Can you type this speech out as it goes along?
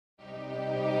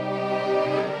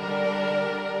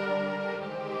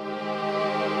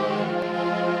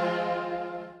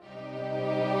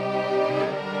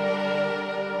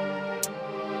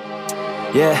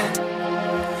Yeah,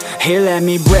 here let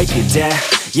me break it down.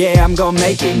 Yeah, I'm gon'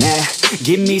 make it now.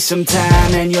 Give me some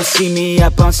time and you'll see me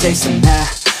up on stage somehow.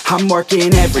 I'm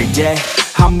working every day,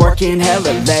 I'm working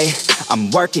hella late.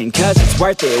 I'm working cause it's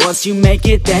worth it. Once you make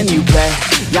it, then you play.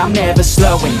 Yeah, I'm never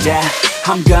slowing down,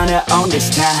 I'm gonna own this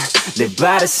time. Live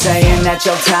by the saying that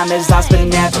your time is lost but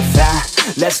never found.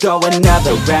 Let's go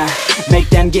another round, make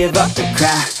them give up the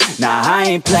crown. Nah, I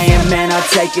ain't playing, man, I'll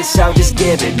take it, so just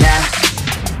give it now.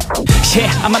 Yeah,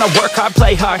 I'm gonna work hard,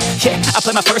 play hard. Yeah, I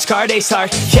play my first card, ace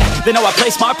hard. Yeah, they know I play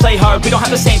smart, play hard. We don't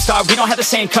have the same star, we don't have the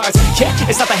same cards. Yeah,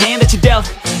 it's not the hand that you dealt.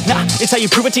 Nah, it's how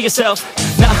you prove it to yourself.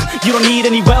 Nah, you don't need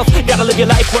any wealth. Gotta live your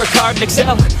life, work hard and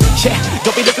excel. Yeah,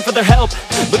 don't be looking for their help.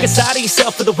 Look inside of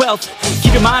yourself for the wealth.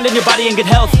 Keep your mind and your body in good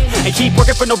health. And keep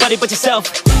working for nobody but yourself.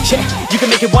 Yeah, you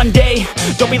can make it one day.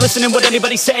 Don't be listening what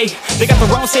anybody say. They got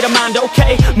their own state of mind,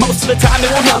 okay. Most of the time it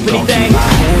won't help anything. Keep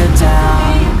my head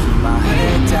down,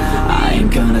 I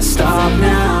ain't gonna stop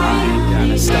now,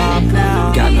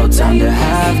 Got no time to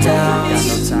have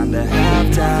doubts, I'm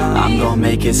gon'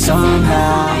 make it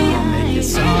somehow,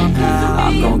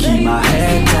 I'm gon' keep my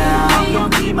head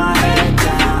down,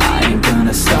 I ain't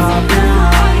gonna stop now,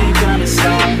 Got no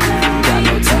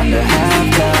time to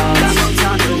have doubts,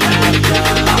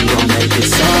 I'm gon' make it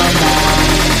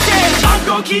somehow, I'm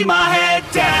gon' keep my head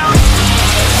down.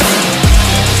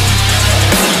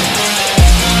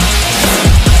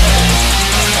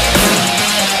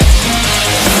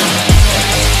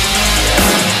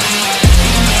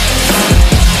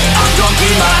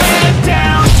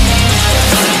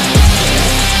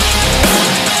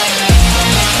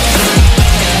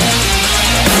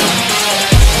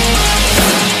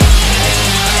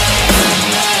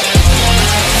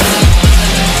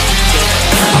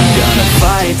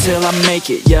 Till I make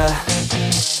it, yeah.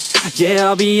 Yeah,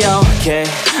 I'll be okay.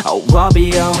 Oh, I'll be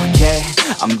okay.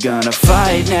 I'm gonna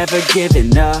fight, never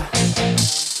giving up.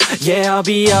 Yeah, I'll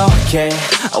be okay.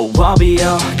 Oh, I'll be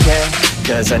okay.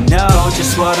 Cause I know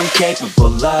just what I'm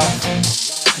capable of.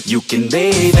 You can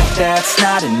leave if that's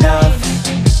not enough.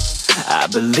 I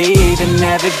believe in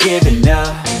never giving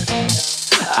up.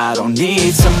 I don't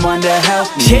need someone to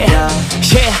help me up.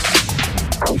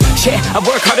 Yeah, I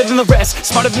work harder than the rest,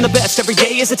 smarter than the best. Every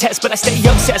day is a test, but I stay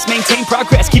obsessed. Maintain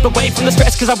progress, keep away from the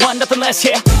stress, cause I want nothing less,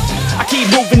 yeah. I keep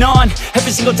moving on, every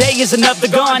single day is another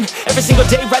gone. Every single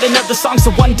day write another song,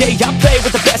 so one day I'll play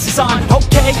with the best is on.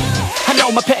 Okay, I know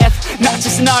my path, not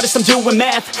just an artist, I'm doing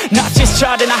math. Not just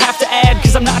charting, I have to add,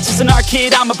 cause I'm not just an art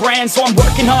kid, I'm a brand. So I'm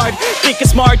working hard, thinking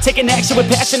smart, taking action with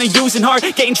passion and using heart.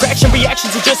 Gain traction,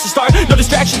 reactions are just a start. No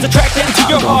distractions, attract them to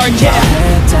your heart, yeah.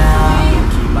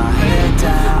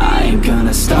 I ain't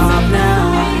gonna stop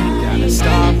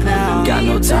now, Got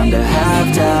no time to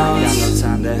have doubts,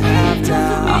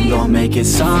 I'm gonna make it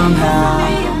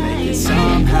somehow,